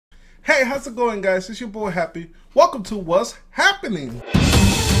Hey, how's it going, guys? It's your boy Happy. Welcome to What's Happening.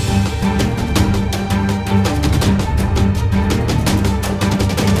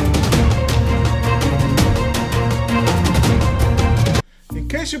 In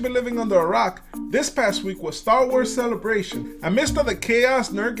case you've been living under a rock, this past week was Star Wars Celebration. Amidst all the chaos,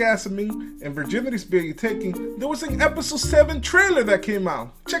 nerdgasming, and virginities being taken, there was an episode 7 trailer that came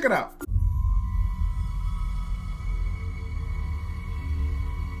out. Check it out.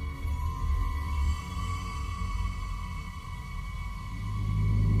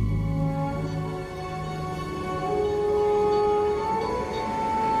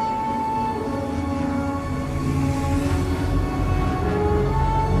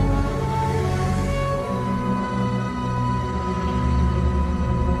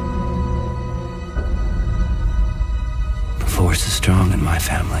 The Force is strong in my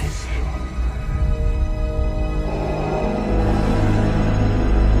family.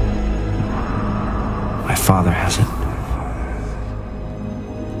 My father has it.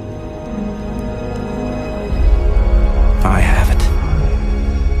 I have it.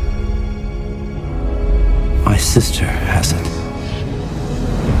 My sister has it.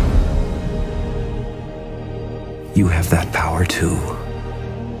 You have that power too.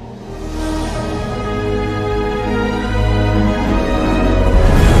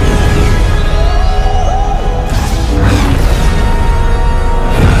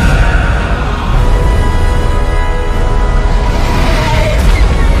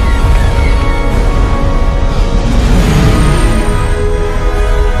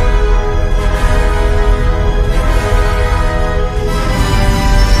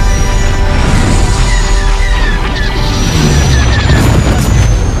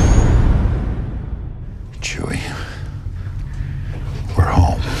 We're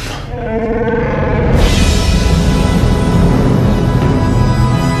home.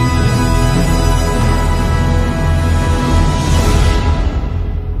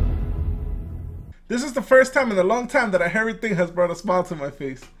 This is the first time in a long time that a hairy thing has brought a smile to my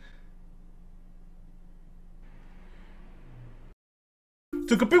face.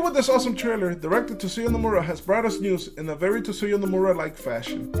 To compete with this awesome trailer, director Tetsuya Nomura has brought us news in a very Tetsuya Nomura-like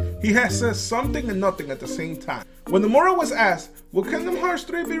fashion. He has said something and nothing at the same time. When Nomura was asked, will Kingdom Hearts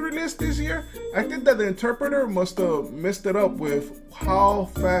 3 be released this year? I think that the interpreter must have messed it up with how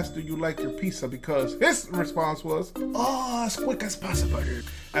fast do you like your pizza, because his response was, oh, as quick as possible.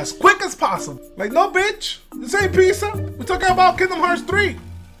 As quick as possible. Like, no bitch, this ain't pizza. We're talking about Kingdom Hearts 3.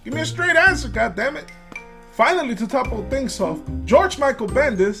 Give me a straight answer, goddammit. Finally, to top all things off, George Michael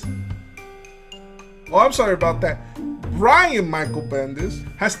Bendis, oh, I'm sorry about that, Brian Michael Bendis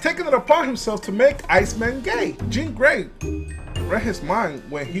has taken it upon himself to make Iceman gay. Jean Grey read his mind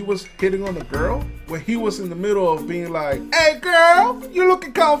when he was hitting on the girl, when he was in the middle of being like, hey girl, you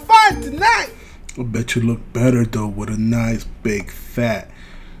looking kind of fine tonight. I bet you look better though with a nice big fat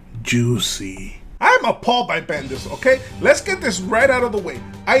juicy. I am appalled by Bendis, okay? Let's get this right out of the way.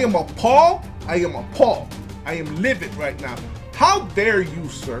 I am appalled. I am appalled. I am livid right now. How dare you,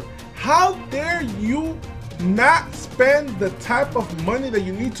 sir? How dare you not spend the type of money that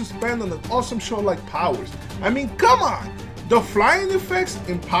you need to spend on an awesome show like Powers? I mean, come on. The flying effects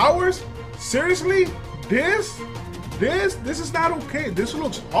in Powers? Seriously? This is not okay. This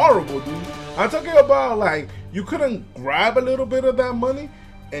looks horrible, dude. I'm talking about, like, you couldn't grab a little bit of that money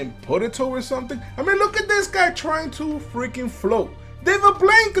and put it towards something? I mean, look at this guy trying to freaking float. David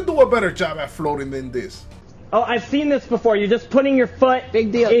Blaine could do a better job at floating than this. Oh, I've seen this before. You're just putting your foot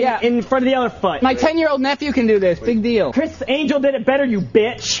big deal. in front of the other foot. My 10-year-old nephew can do this. Big deal. Chris Angel did it better, you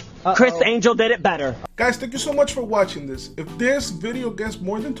bitch. Chris Angel did it better. Guys, thank you so much for watching this. If this video gets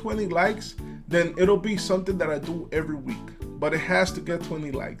more than 20 likes, then it'll be something that I do every week. But it has to get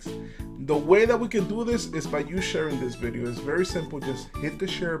 20 likes. The way that we can do this is by you sharing this video. It's very simple. Just hit the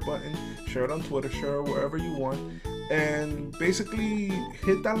share button, share it on Twitter, share it wherever you want, and basically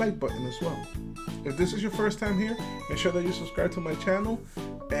hit that like button as well. If this is your first time here, make sure that you subscribe to my channel,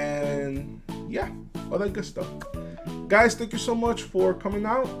 and yeah, all that good stuff. Guys, thank you so much for coming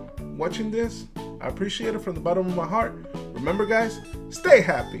out, watching this. I appreciate it from the bottom of my heart. Remember, guys, stay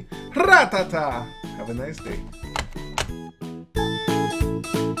happy. Ratata. Have a nice day.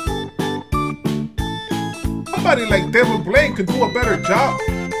 Somebody like David Blaine could do a better job.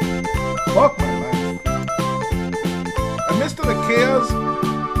 Fuck my life. Amidst the chaos,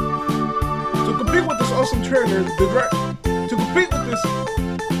 to compete with this awesome trailer, to compete with this,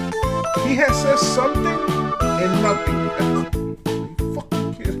 he has said something and nothing. You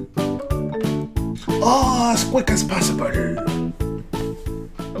fucking kid. Oh, as quick as possible. I'm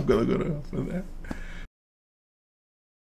gonna go to for that.